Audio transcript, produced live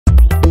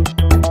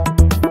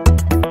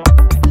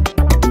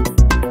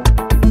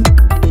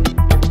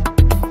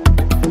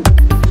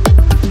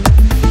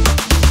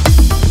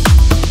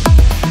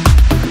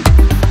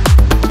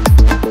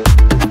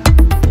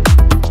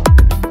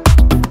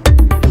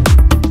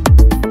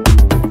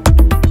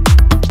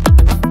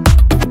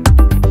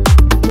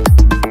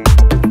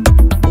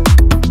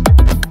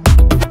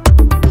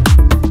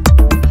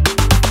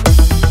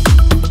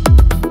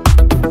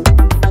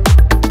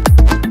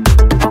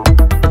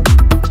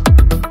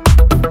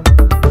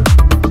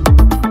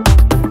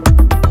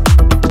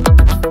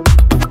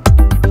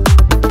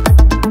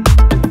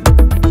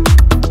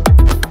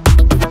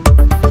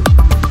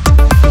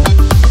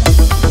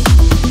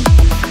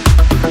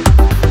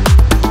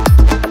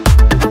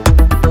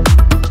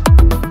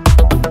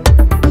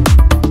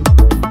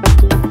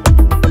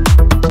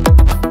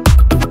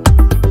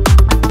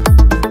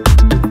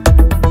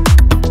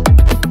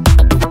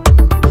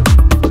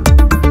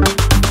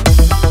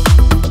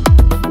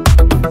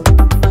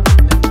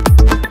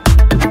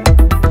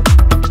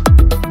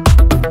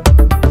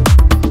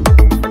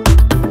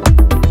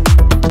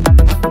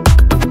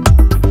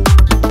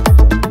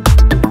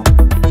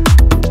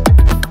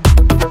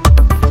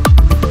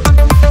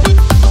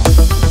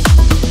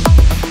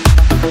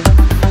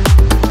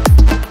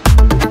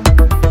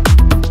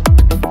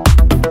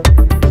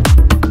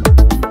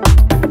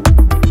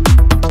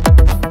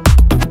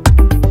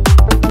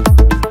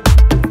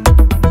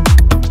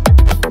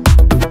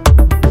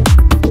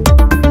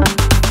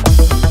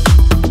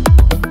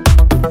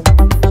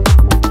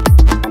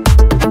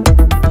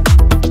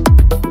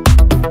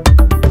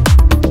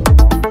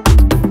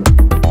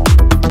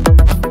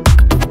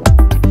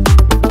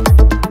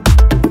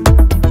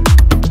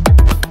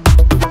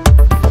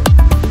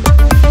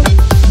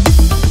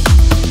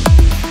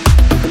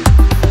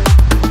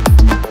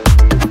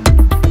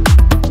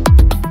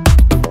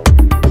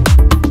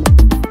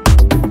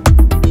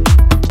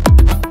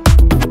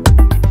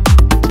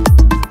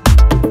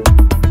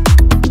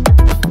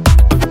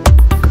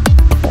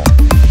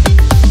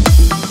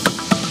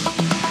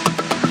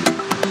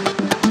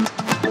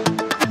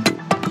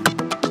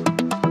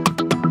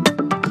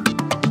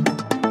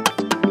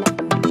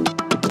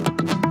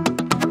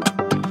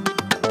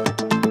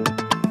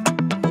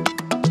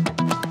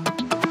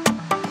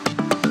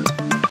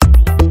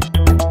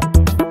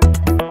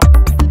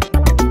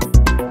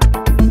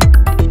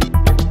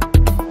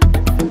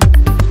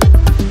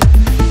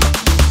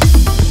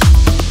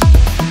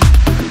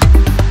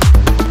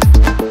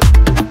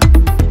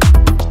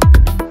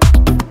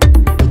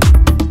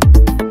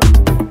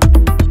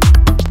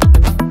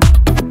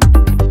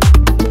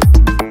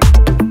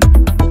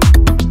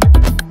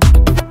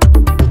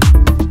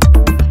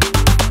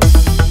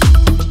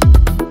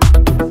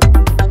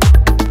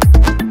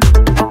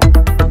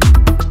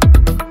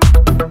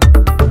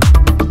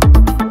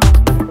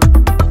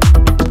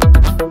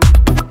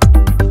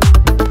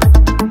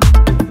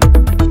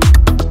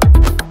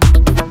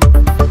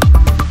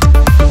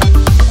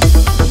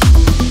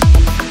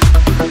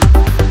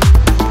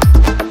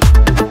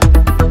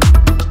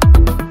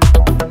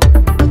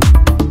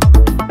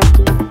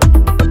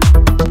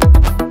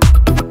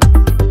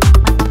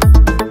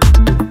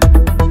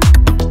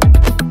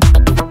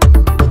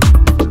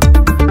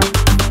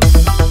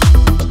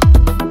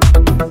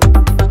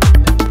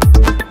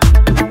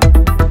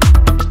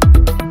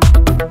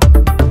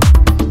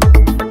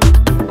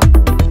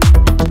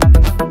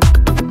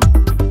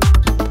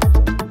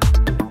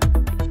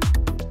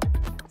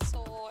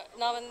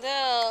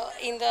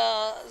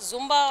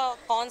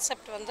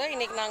Concept வந்து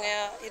இன்றைக்கி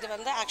நாங்கள் இது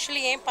வந்து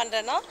ஆக்சுவலி ஏன்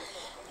பண்ணுறேன்னா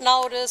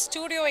நான் ஒரு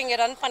ஸ்டூடியோ இங்கே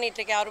ரன்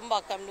பண்ணிகிட்ருக்கேன்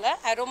அரும்பாக்கமில்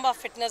அரோம்பா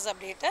ஃபிட்னஸ்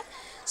அப்படின்ட்டு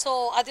ஸோ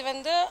அது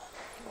வந்து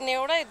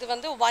இன்னையோட இது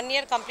வந்து 1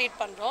 year கம்ப்ளீட்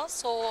பண்ணுறோம்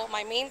so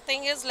my main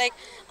thing is like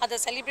அதை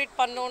செலிப்ரேட்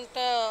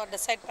பண்ணணுன்ட்டு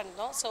டிசைட்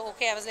பண்ணோம் so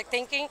okay I was like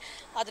thinking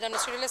அது நம்ம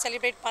ஸ்டுடியோவில்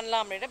செலிப்ரேட்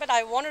பண்ணலாம் அப்படின்ட்டு but I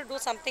want to do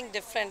something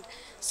different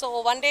so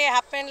one day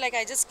happen like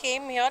I just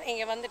game here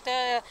இங்கே வந்துட்டு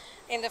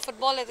இந்த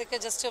ஃபுட்பால் இதுக்கு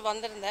ஜஸ்ட்டு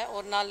வந்திருந்தேன்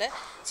ஒரு நாள்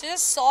ஸோ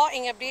ஜஸ்ட் சா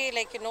இங்கே அப்படியே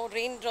லைக்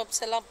ரெயின்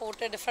ட்ராப்ஸ் எல்லாம்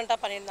போட்டு டிஃப்ரெண்ட்டாக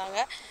பண்ணியிருந்தாங்க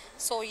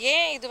ஸோ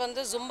ஏன் இது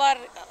வந்து ஜும்பா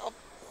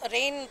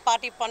ரெயின்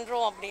பார்ட்டி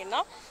பண்ணுறோம் அப்படின்னா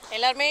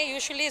எல்லாருமே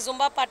யூஸ்வலி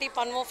ஜும்பா பார்ட்டி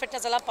பண்ணுவோம்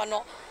ஃபிட்னஸ் எல்லாம்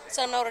பண்ணுவோம் ஸோ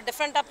நம்ம ஒரு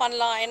டிஃப்ரெண்ட்டாக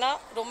பண்ணலாம் ஏன்னா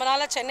ரொம்ப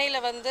நாளாக சென்னையில்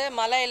வந்து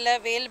மழை இல்லை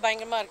வெயில்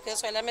பயங்கரமாக இருக்குது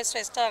ஸோ எல்லாருமே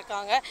ஸ்ட்ரெஸ்டாக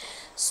இருக்காங்க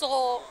ஸோ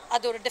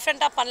அது ஒரு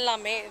டிஃப்ரெண்ட்டாக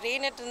பண்ணலாமே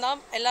ரெயின்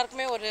இருந்தால்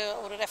எல்லாருக்குமே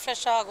ஒரு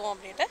ரெஃப்ரெஷ் ஆகும்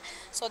அப்படின்ட்டு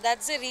ஸோ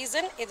தட்ஸ் த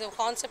ரீசன் இது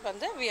கான்செப்ட்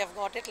வந்து we have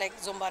got it like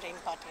Zumba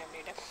rain party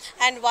அப்படின்ட்டு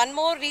அண்ட் ஒன்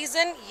மோர்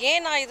ரீசன்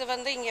ஏன் நான் இது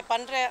வந்து இங்கே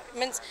பண்ணுறேன்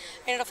மீன்ஸ்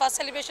என்னோடய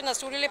ஃபர்ஸ்ட் செலிப்ரேஷன் நான்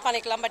ஸ்டூடியோலே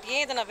பண்ணிக்கலாம் பட்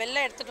ஏன் இதை நான்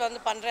வெளில எடுத்துகிட்டு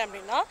வந்து பண்ணுறேன்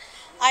அப்படின்னா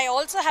I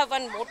also have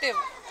one motive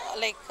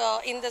like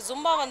இந்த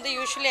ஜும்பா வந்து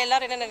யூஸ்வலி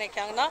எல்லோரும் என்ன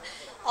நினைக்காங்கன்னா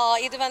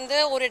இது வந்து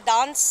ஒரு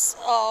dance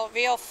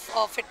way of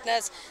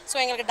fitness so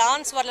எங்களுக்கு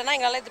டான்ஸ் வரலன்னா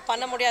எங்களால் இது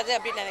பண்ண முடியாது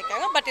அப்படின்னு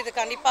நினைக்காங்க பட் இது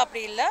கண்டிப்பாக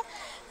அப்படி இல்லை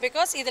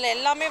பிகாஸ் இதில்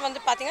எல்லாமே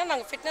வந்து பார்த்திங்கன்னா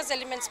நாங்கள் ஃபிட்னஸ்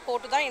எலிமெண்ட்ஸ்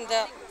போட்டு தான்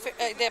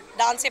இது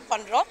டான்ஸே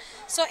பண்ணுறோம்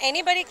so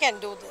anybody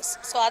can do this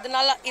so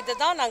அதனால இது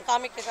தான் நாங்கள்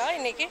காமிக்கிறதுக்காக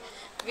இன்றைக்கி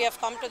we have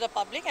come to the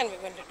public and we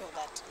going to do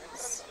that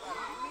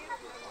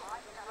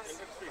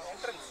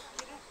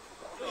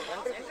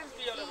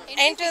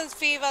entrance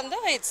fee வந்து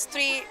it's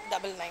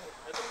 399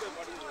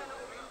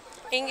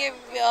 இங்கே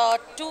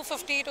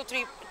 250 to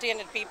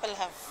 300 people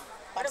have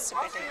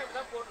participated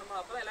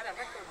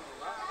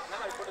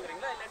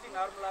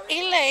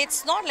இல்லை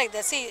it's not like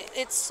the see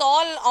it's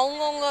all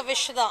அவங்கவுங்க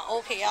விஷ் தான்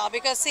ஓகேயா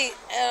பிகாஸ் சி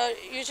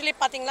யூஸ்வலி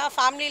பார்த்தீங்கன்னா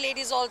ஃபேமிலி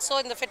லேடிஸ் ஆல்சோ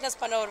இந்த fitness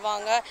பண்ண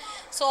வருவாங்க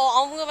ஸோ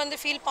அவங்க வந்து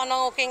ஃபீல்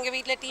பண்ணோம் ஓகே எங்கள்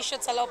வீட்டில்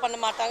டிஷர்ட்ஸ் அலோவ் பண்ண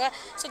மாட்டாங்க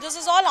ஸோ திஸ்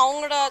இஸ் ஆல்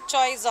அவங்களோட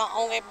சாய்ஸ் தான்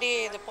அவங்க எப்படி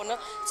இது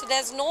பண்ணணும் ஸோ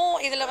தேர்ஸ் நோ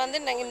இதில் வந்து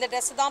நாங்கள் இந்த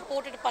ட்ரெஸ் தான்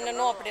போட்டுட்டு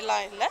பண்ணணும்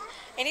அப்படிலாம் இல்லை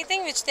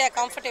anything which they are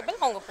comfortable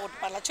அவங்க போட்டு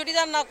பண்ணலாம்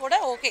சுடிதார்னா கூட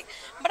ஓகே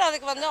பட்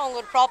அதுக்கு வந்து அவங்க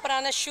ஒரு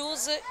ப்ராப்பரான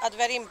ஷூஸு அது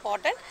வெரி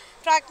இம்பார்ட்டன்ட்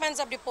ட்ராக்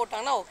பேண்ட்ஸ் அப்படி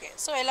போட்டாங்கன்னா ஓகே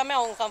ஸோ எல்லாமே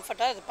அவங்க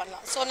கம்ஃபர்ட்டாக இது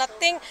பண்ணலாம் ஸோ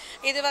நத்திங்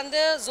இது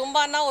வந்து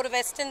ஜும்பானா ஒரு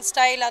வெஸ்டர்ன்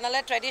ஸ்டைல்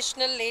அதனால்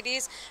ட்ரெடிஷ்னல்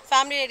லேடிஸ்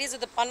ஃபேமிலி லேடிஸ்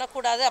இது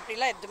பண்ணக்கூடாது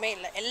அப்படிலாம் எதுவுமே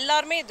இல்லை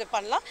எல்லாருமே இது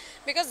பண்ணலாம்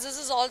because this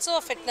is also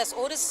fitness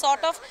ஒரு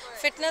சார்ட் ஆஃப்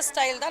ஃபிட்னஸ்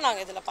ஸ்டைல் தான்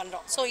நாங்கள் இதில்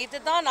பண்ணுறோம் ஸோ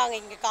இதுதான் நாங்கள்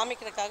இங்கே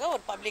காமிக்கிறதுக்காக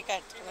ஒரு பப்ளிக்காக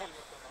எடுத்துக்கிறோம்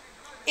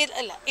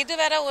இல்லை இது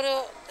வேறு ஒரு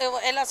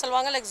எல்லாம்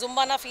சொல்லுவாங்க லைக்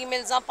ஜும்பானா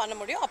ஃபீமேல்ஸ் தான் பண்ண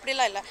முடியும்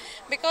அப்படிலாம் இல்லை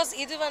பிகாஸ்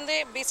இது வந்து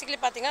பேசிக்கலி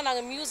பார்த்திங்கன்னா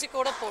நாங்கள்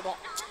மியூசிக்கோடு போடுவோம்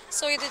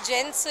ஸோ இது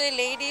ஜென்ஸு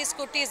லேடிஸ்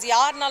குட்டீஸ்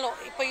யாருனாலும்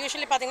இப்போ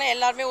யூஸ்வலி பார்த்திங்கன்னா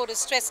எல்லாருமே ஒரு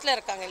ஸ்ட்ரெஸ்ஸில்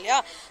இருக்காங்க இல்லையா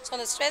ஸோ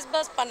அந்த ஸ்ட்ரெஸ்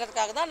பஸ்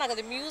பண்ணுறதுக்காக தான் நாங்கள்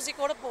அந்த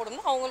மியூசிக்கோடு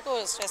போடணும் அவங்களுக்கு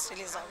ஒரு stress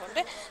release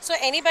ஆகும்ட்டு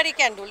so anybody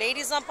can do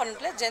ladies தான்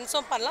பண்ணல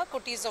ஜென்ஸும் பண்ணலாம்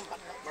குட்டீஸும்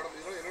பண்ணலாம்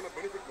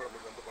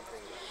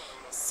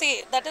see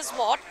that is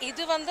what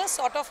இது வந்து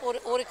சார்ட் ஆஃப்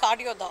ஒரு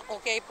கார்டியோ தான்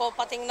ஓகே இப்போ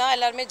பார்த்தீங்கன்னா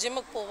எல்லாருமே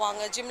ஜிம்முக்கு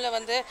போவாங்க ஜிம்மில்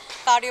வந்து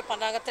கார்டியோ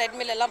பண்ணுறாங்க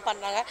த்ரெட்மில் எல்லாம்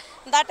பண்ணுறாங்க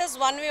that is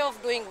one way of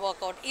doing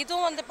work out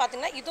இதுவும் வந்து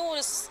பார்த்திங்கன்னா இதுவும்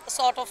ஒரு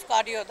சார்ட் ஆஃப்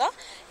கார்டியோ தான்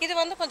இது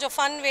வந்து கொஞ்சம்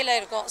ஃபன் வேல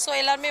இருக்கும் ஸோ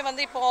எல்லாருமே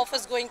வந்து இப்போ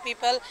ஆஃபீஸ் கோயிங்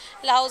பீப்புள்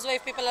இல்லை ஹவுஸ்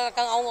ஒய்ஃப் பீப்புளாக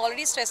இருக்காங்க அவங்க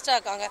ஆல்ரெடி ஸ்ட்ரெஸ்டாக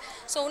இருக்காங்க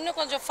ஸோ இன்னும்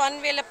கொஞ்சம் ஃபன்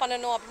வேல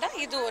பண்ணணும் அப்படின்னா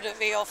இது ஒரு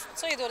வே ஆஃப்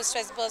ஸோ இது ஒரு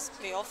stress bus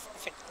way of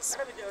fitness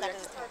that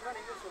is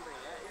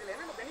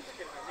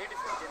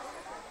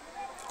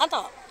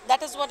அதான்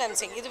that is what I'm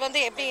saying இது வந்து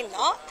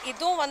எப்படின்னா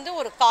இதுவும் வந்து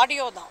ஒரு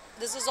கார்டியோ தான்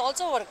திஸ் இஸ்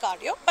ஆல்சோ ஒரு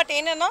கார்டியோ பட்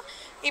என்னென்னா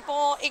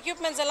இப்போது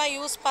எக்யூப்மெண்ட்ஸ் எல்லாம்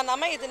யூஸ்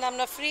பண்ணாமல் இது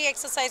நம்ம ஃப்ரீ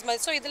எக்ஸசைஸ்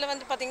மாதிரி ஸோ இதில்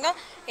வந்து பார்த்திங்கன்னா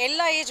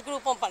எல்லா ஏஜ்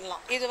குரூப்பும்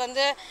பண்ணலாம் இது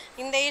வந்து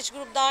இந்த ஏஜ்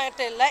குரூப் தான்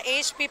இல்லை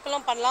ஏஜ்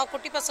பீப்புளும் பண்ணலாம்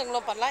குட்டி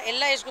பசங்களும் பண்ணலாம்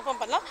எல்லா ஏஜ்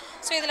குரூப்பும் பண்ணலாம்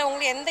ஸோ இதில்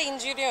உங்களுக்கு எந்த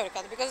இன்ஜுரியும்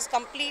இருக்காது because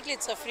completely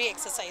it's a free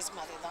exercise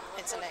மாதிரி தான்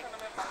இட்ஸ் லைக்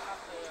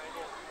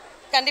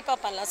கண்டிப்பாக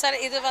பண்ணலாம் சார்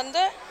இது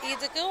வந்து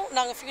இதுக்கும்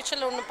நாங்கள்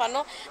ஃப்யூச்சரில் ஒன்று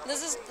பண்ணோம்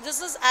திஸ்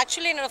இஸ்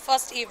ஆக்சுவலி என்னோடய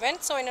ஃபர்ஸ்ட்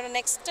ஈவெண்ட் ஸோ என்னோடய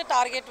நெக்ஸ்ட்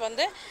டார்கெட்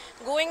வந்து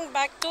going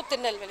back to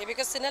Tirunelveli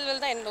because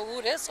Tirunelveli தான் என்னோட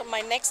ஊர் so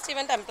my next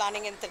event I'm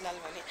planning in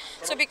Tirunelveli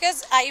so because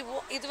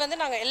இது வந்து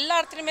நாங்கள் எல்லா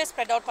இடத்துலையுமே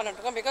ஸ்ப்ரெட் அவுட்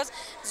பண்ணிட்டுருக்கோம் பிகாஸ்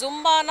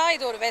ஜும்பானா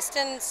இது ஒரு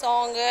western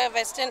song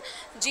western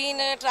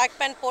ஜீனு track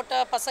pant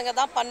போட்ட பசங்க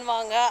தான்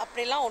பண்ணுவாங்க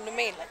அப்படிலாம்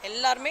ஒன்றுமே இல்லை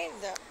எல்லாருமே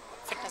இந்த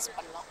ஃபிட்னஸ்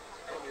பண்ணலாம்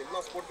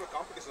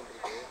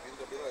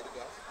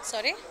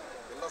சாரி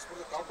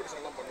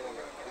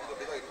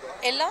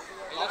எல்லா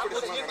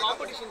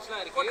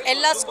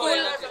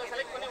ஸ்கூல்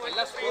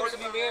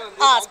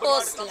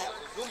ஸ்போர்ட்ஸில்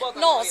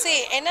நோ சி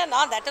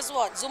என்னன்னா தட் இஸ்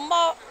வாட்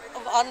ஜும்பா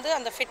வந்து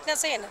அந்த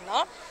ஃபிட்னஸே என்னென்னா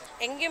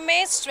எங்கேயுமே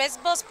ஸ்ட்ரெஸ்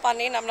பஸ்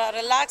பண்ணி நம்ம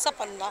ரிலாக்ஸாக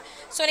பண்ணலாம்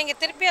ஸோ நீங்கள்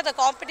திருப்பி அதை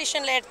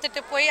காம்படிஷனில்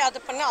எடுத்துகிட்டு போய் அது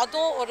பண்ணால்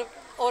அதுவும்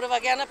ஒரு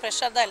வகையான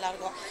ப்ரெஷர் தான்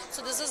எல்லாருக்கும் so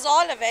this is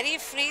all a very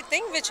free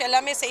thing which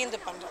எல்லாமே சேர்ந்து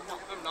பண்ணுறது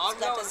தான்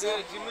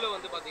ஜிம்மில்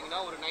வந்து பார்த்தீங்கன்னா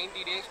ஒரு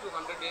 90 days to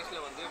 100 days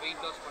வந்து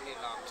வெயிட் லாஸ்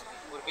பண்ணிடலாம்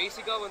ஒரு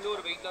பேசிக்காக வந்து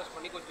ஒரு வெயிட் லாஸ்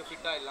பண்ணி கொஞ்சம்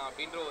ஃபிட்டாக இல்லை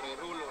அப்படின்ற ஒரு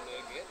ரூல் ஒன்று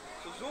இருக்குது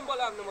ஸோ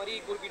ஜூம்பால அந்த மாதிரி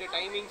குறிப்பிட்ட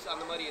டைமிங்ஸ்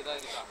அந்த மாதிரி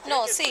ஏதாவது இருக்கா no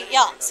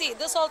see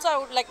this also I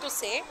would like to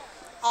say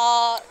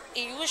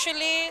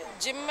usually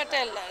ஜிம்மிட்ட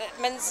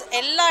means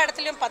எல்லா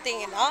இடத்துலையும்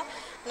பார்த்தீங்கன்னா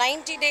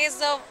 90 days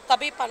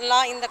கபி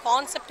பண்ணலாம் இந்த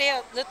கான்செப்டே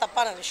வந்து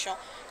தப்பான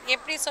விஷயம்.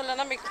 எப்படி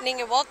சொல்லணும்னா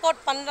நீங்கள் ஒர்க்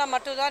அவுட் பண்ணுற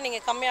மட்டும் தான்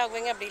நீங்கள்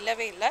கம்மியாகுவீங்க அப்படி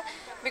இல்லவே இல்லை.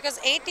 Because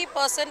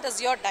 80% is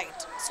your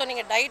diet. So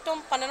நீங்கள்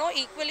டயட்டும் பண்ணணும்,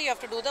 equally you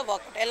have to two the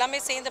work out. எல்லாமே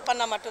சேர்ந்து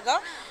பண்ணால்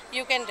மட்டும்தான்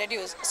யூ கேன்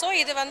ரெடியூஸ். ஸோ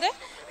இது வந்து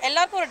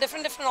எல்லாருக்கும் ஒரு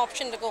டிஃப்ரெண்ட்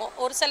ஆப்ஷன் இருக்கும்.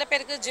 ஒரு சில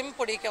பேருக்கு ஜிம்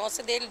பிடிக்கும்,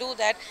 ஸோ தேல் டூ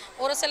தட்.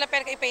 ஒரு சில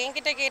பேருக்கு இப்போ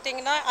என்கிட்ட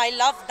கேட்டிங்கன்னா ஐ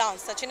லவ்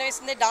டான்ஸ், சின்ன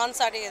வயசுலேருந்தே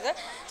டான்ஸ் ஆடியது.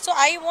 So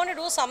I want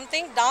do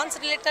something dance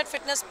related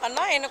fitness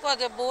பண்ணால் எனக்கும்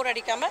அது போர்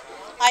அடிக்காமல்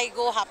ஐ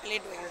கோ ஹாப்பிலி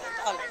டூயிங் தட்.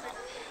 அவ்வளோ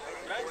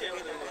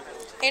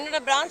என்னோட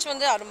பிரான்ச்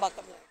வந்து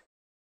அரும்பாக்கம்.